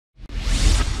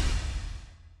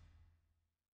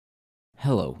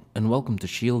Hello, and welcome to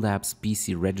ShieldApps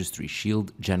PC Registry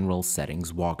Shield General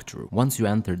Settings walkthrough. Once you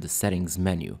enter the Settings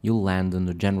menu, you'll land on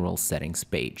the General Settings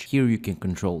page. Here you can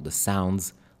control the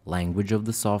sounds, language of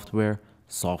the software,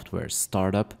 software's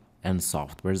startup, and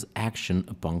software's action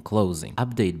upon closing.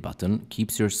 Update button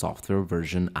keeps your software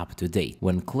version up to date.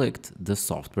 When clicked, the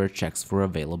software checks for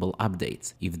available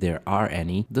updates. If there are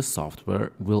any, the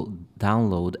software will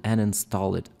download and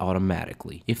install it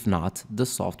automatically. If not, the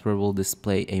software will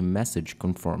display a message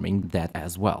confirming that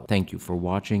as well. Thank you for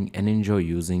watching and enjoy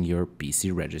using your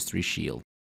PC Registry Shield.